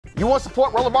You want to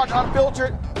support Roland Martin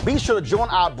Unfiltered? Be sure to join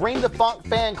our Bring the Funk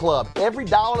fan club. Every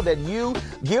dollar that you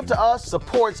give to us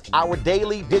supports our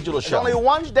daily digital show. There's only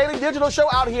one daily digital show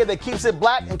out here that keeps it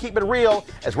black and keep it real.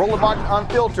 As Roland Martin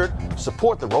Unfiltered.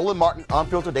 Support the Roland Martin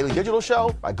Unfiltered daily digital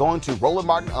show by going to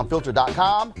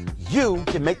RolandMartinUnfiltered.com. You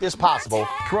can make this possible.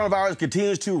 Coronavirus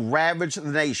continues to ravage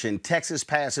the nation. Texas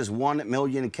passes 1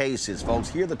 million cases. Folks,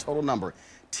 here's the total number.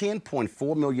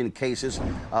 10.4 million cases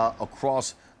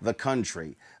across the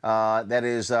country. That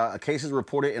is cases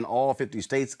reported in all 50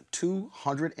 states.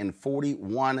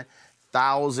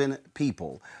 241,000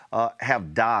 people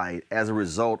have died as a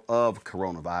result of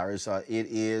coronavirus. It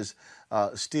is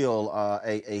still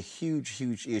a huge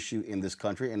issue in this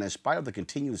country. And in spite of the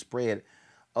continued spread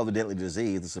of the deadly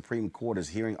disease, the Supreme Court is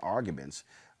hearing arguments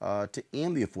to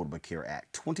end the Affordable Care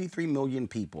Act. 23 million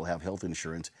people have health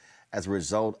insurance as a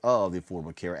result of the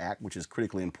Affordable Care Act, which is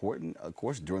critically important, of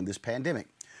course, during this pandemic.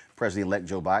 President-elect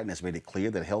Joe Biden has made it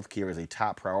clear that health care is a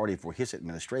top priority for his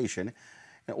administration.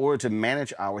 In order to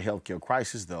manage our health care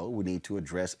crisis, though, we need to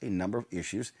address a number of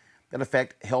issues that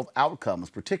affect health outcomes,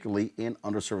 particularly in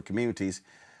underserved communities,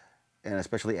 and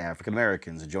especially African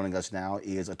Americans. Joining us now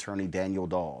is attorney Daniel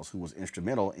Dawes, who was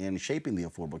instrumental in shaping the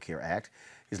Affordable Care Act.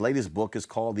 His latest book is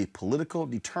called The Political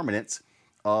Determinants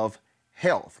of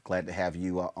Health. Glad to have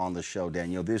you on the show,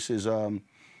 Daniel. This is again,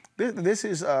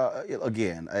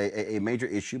 a major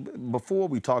issue. Before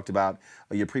we talked about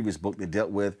your previous book that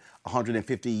dealt with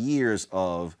 150 years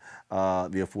of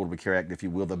the Affordable Care Act, if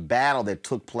you will, the battle that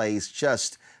took place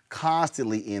just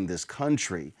constantly in this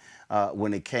country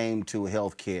when it came to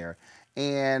health care.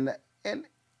 And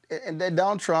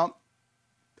Donald Trump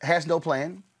has no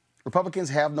plan. Republicans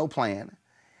have no plan.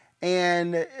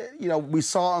 And, you know, we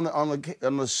saw on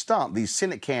the stump, these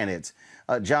Senate candidates,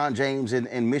 John James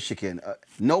in Michigan,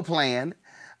 no plan.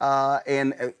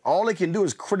 And all they can do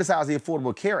is criticize the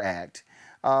Affordable Care Act.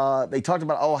 They talked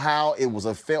about, how it was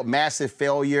a massive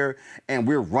failure and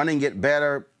we're running it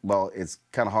better. Well, it's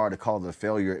kind of hard to call it a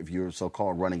failure if you're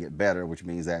so-called running it better, which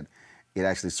means that it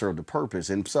actually served a purpose.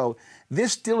 And so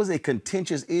this still is a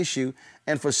contentious issue.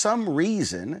 And for some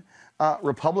reason,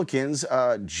 Republicans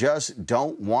just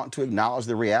don't want to acknowledge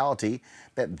the reality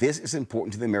that this is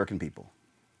important to the American people.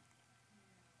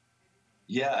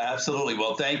 Yeah, absolutely.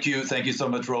 Well, thank you. Thank you so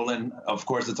much, Roland. Of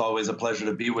course, it's always a pleasure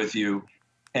to be with you.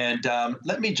 And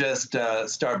let me just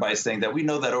start by saying that we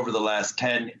know that over the last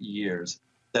 10 years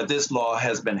that this law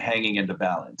has been hanging in the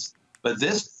balance. But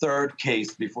this third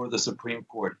case before the Supreme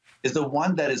Court is the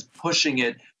one that is pushing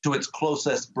it to its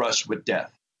closest brush with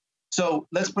death. So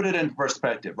let's put it in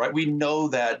perspective, right? We know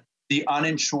that the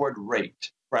uninsured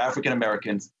rate for African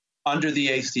Americans under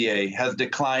the ACA has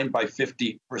declined by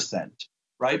 50%,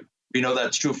 right? We know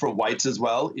that's true for whites as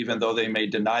well, even though they may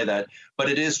deny that. But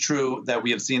it is true that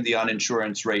we have seen the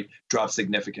uninsurance rate drop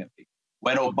significantly.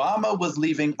 When Obama was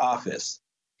leaving office,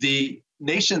 the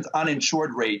nation's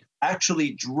uninsured rate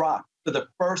actually dropped for the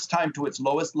first time to its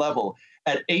lowest level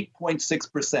at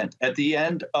 8.6% at the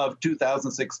end of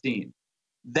 2016.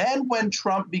 Then when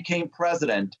Trump became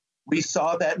president, we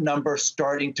saw that number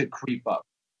starting to creep up.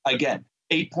 Again,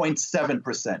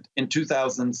 8.7% in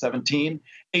 2017,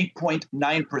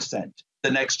 8.9% the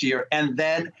next year, and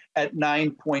then at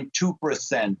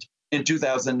 9.2% in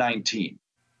 2019.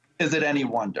 Is it any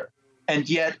wonder? And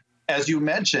yet, as you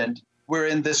mentioned, we're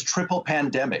in this triple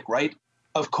pandemic, right,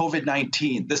 of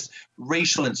COVID-19, this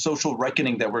racial and social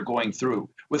reckoning that we're going through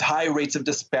with high rates of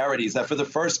disparities that for the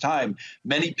first time,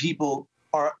 many people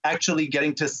are actually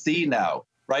getting to see now,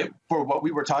 right, for what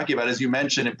we were talking about, as you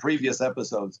mentioned in previous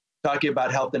episodes, talking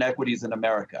about health inequities in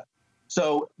America.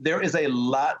 So there is a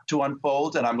lot to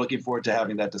unfold, and I'm looking forward to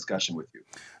having that discussion with you.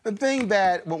 The thing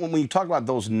that, when you talk about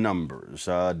those numbers,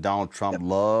 Donald Trump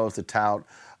loves to tout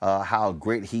how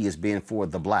great he has been for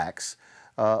the blacks,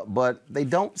 but they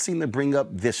don't seem to bring up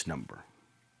this number.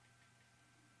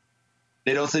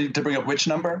 They don't seem to bring up which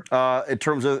number? In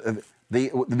terms of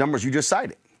the numbers you just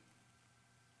cited.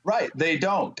 Right, they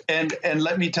don't. And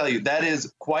let me tell you, that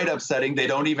is quite upsetting. They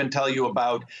don't even tell you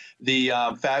about the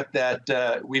fact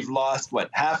that we've lost,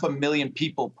 500,000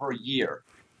 people per year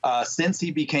since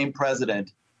he became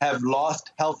president have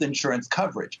lost health insurance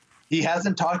coverage. He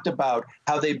hasn't talked about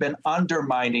how they've been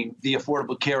undermining the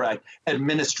Affordable Care Act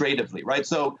administratively, right?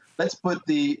 So let's put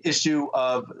the issue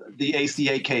of the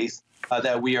ACA case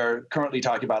that we are currently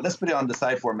talking about, let's put it on the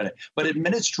side for a minute. But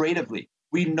administratively,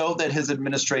 we know that his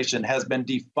administration has been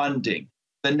defunding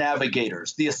the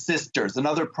navigators, the assisters, and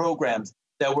other programs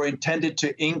that were intended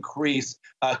to increase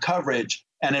coverage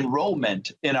and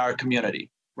enrollment in our community,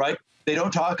 right? They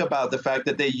don't talk about the fact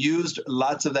that they used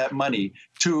lots of that money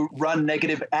to run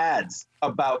negative ads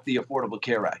about the Affordable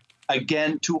Care Act,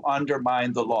 again, to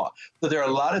undermine the law. So there are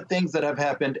a lot of things that have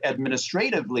happened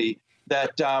administratively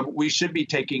that we should be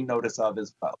taking notice of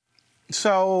as well.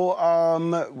 So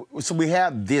we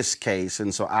have this case,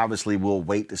 and so obviously we'll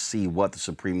wait to see what the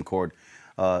Supreme Court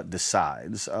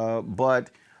decides. But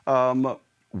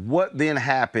what then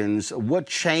happens? What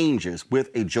changes with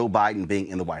a Joe Biden being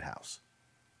in the White House?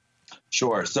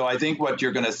 Sure. So I think what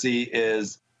you're going to see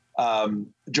is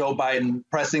Joe Biden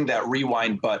pressing that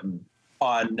rewind button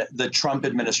on the Trump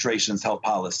administration's health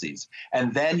policies.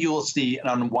 And then you will see an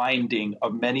unwinding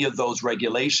of many of those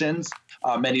regulations,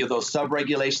 many of those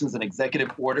sub-regulations and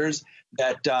executive orders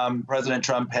that President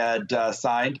Trump had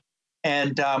signed.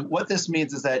 And what this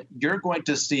means is that you're going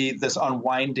to see this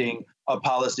unwinding of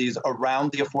policies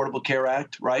around the Affordable Care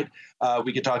Act, right?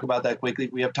 We could talk about that quickly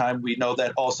if we have time. We know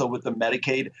that also with the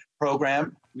Medicaid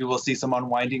program, we will see some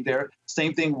unwinding there.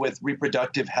 Same thing with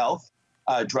reproductive health.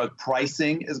 Drug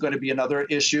pricing is going to be another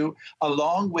issue,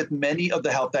 along with many of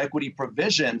the health equity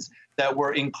provisions that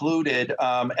were included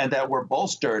and that were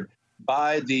bolstered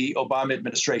by the Obama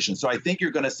administration. So I think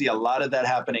you're going to see a lot of that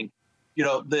happening. You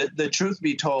know, the truth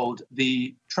be told,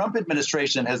 the Trump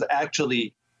administration has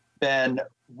actually been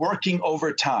working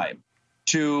overtime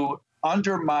to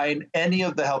undermine any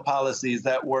of the health policies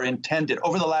that were intended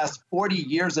over the last 40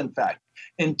 years, in fact,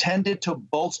 intended to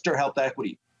bolster health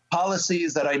equity.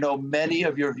 Policies that I know many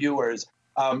of your viewers,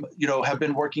 have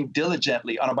been working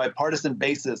diligently on a bipartisan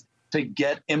basis to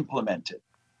get implemented.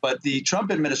 But the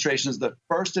Trump administration is the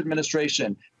first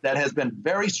administration that has been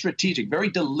very strategic, very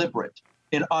deliberate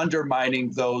in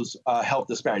undermining those health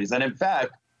disparities. And in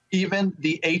fact, even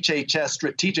the HHS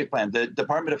strategic plan, the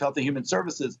Department of Health and Human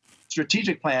Services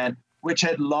strategic plan, which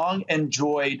had long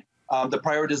enjoyed the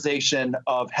prioritization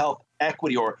of health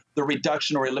equity or the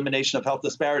reduction or elimination of health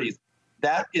disparities,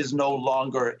 that is no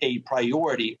longer a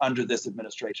priority under this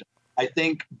administration. I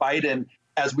think Biden,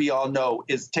 as we all know,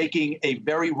 is taking a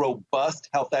very robust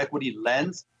health equity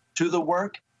lens to the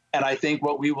work. And I think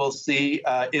what we will see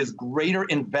is greater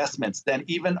investments than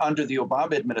even under the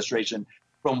Obama administration.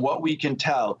 From what we can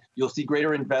tell, you'll see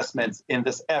greater investments in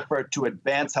this effort to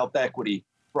advance health equity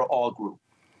for all groups.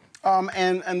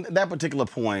 And that particular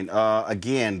point,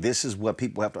 again, this is what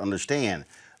people have to understand.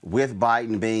 With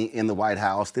Biden being in the White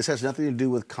House, this has nothing to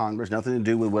do with Congress, nothing to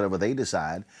do with whatever they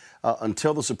decide.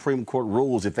 Until the Supreme Court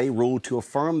rules, if they rule to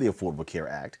affirm the Affordable Care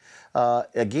Act,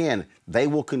 again, they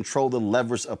will control the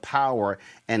levers of power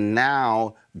and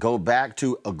now go back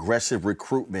to aggressive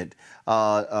recruitment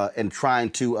and trying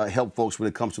to help folks when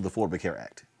it comes to the Affordable Care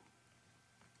Act.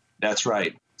 That's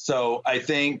right. So I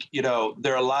think,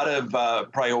 there are a lot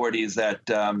of priorities that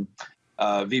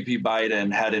VP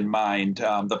Biden had in mind,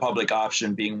 the public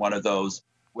option being one of those,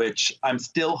 which I'm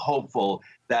still hopeful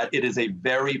that it is a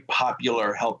very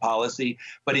popular health policy.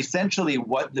 But essentially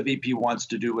what the VP wants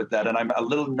to do with that, and I'm a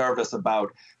little nervous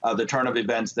about the turn of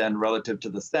events then relative to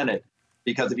the Senate,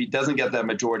 because if he doesn't get that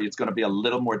majority, it's going to be a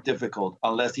little more difficult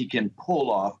unless he can pull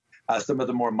off some of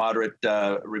the more moderate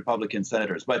Republican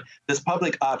senators. But this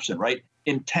public option, right,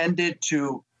 intended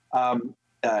to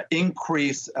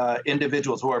increase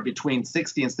individuals who are between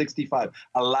 60 and 65,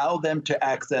 allow them to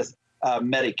access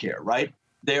Medicare, right?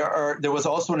 There was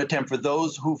also an attempt for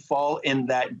those who fall in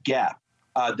that gap.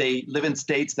 They live in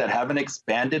states that haven't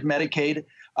expanded Medicaid.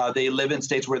 They live in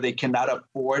states where they cannot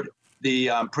afford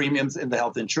the premiums in the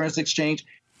health insurance exchange.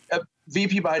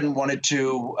 VP Biden wanted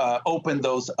to open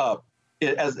those up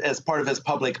as part of his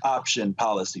public option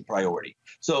policy priority.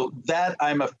 So that,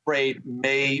 I'm afraid,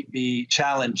 may be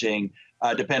challenging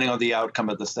depending on the outcome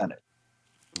of the Senate.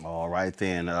 All right,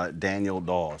 then, Daniel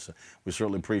Dawes. We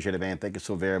certainly appreciate it, man. Thank you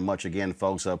so very much again,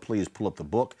 folks. Please pull up the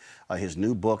book. His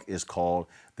new book is called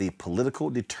The Political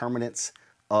Determinants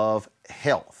of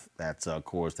Health. That's, of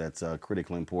course, that's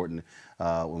critically important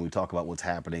when we talk about what's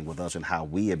happening with us and how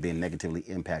we have been negatively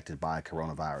impacted by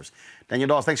coronavirus. Daniel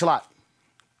Dawes, thanks a lot.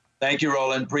 Thank you,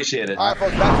 Roland. Appreciate it. All right,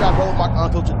 folks, back to our Roland Martin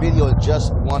Unfiltered video in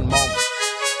just one moment.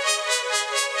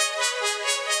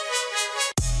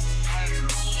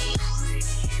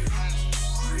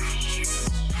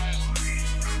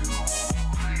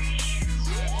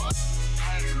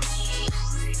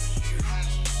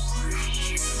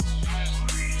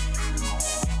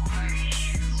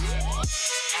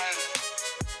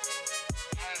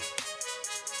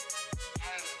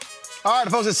 All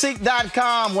right, folks, at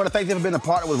Seek.com, I want to thank them for being a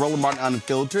partner with Roland Martin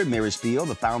Unfiltered. Mary Spiel,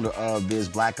 the founder of this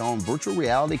Black-owned virtual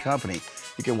reality company.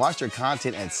 You can watch their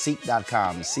content at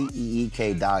seek.com,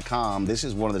 C-E-E-K.com. This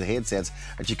is one of the headsets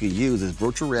that you can use. It's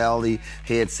virtual reality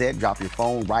headset. Drop your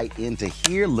phone right into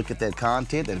here. Look at that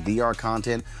content, that VR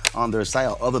content on their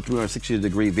site. Other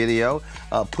 360-degree video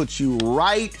puts you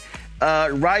right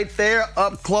there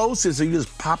up close. And so you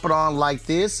just pop it on like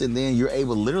this, and then you're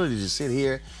able literally to just sit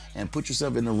here and put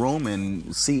yourself in the room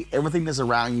and see everything that's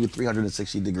around you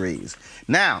 360 degrees.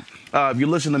 Now, if you're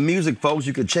listening to music, folks,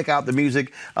 you can check out the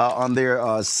music on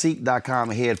their Seek.com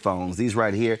headphones. These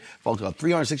right here, folks, are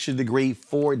 360-degree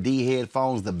 4D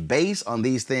headphones. The bass on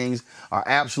these things are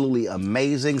absolutely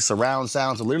amazing. Surround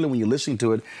sound. So literally when you're listening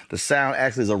to it, the sound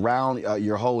actually is around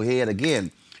your whole head.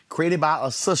 Again, created by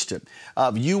Assistant.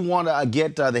 If you want to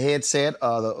get the headset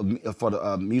for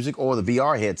the music or the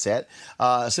VR headset,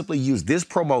 simply use this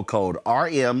promo code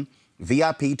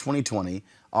RMVIP2020.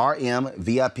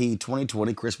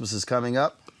 RMVIP2020. Christmas is coming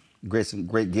up. Some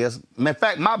great gifts. In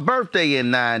fact, my birthday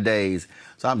in 9 days.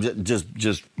 So I'm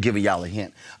just giving y'all a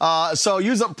hint. So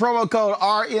use a promo code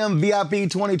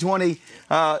RMVIP2020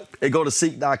 and go to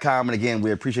Seek.com. And again,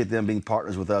 we appreciate them being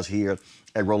partners with us here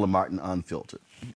at Roland Martin Unfiltered.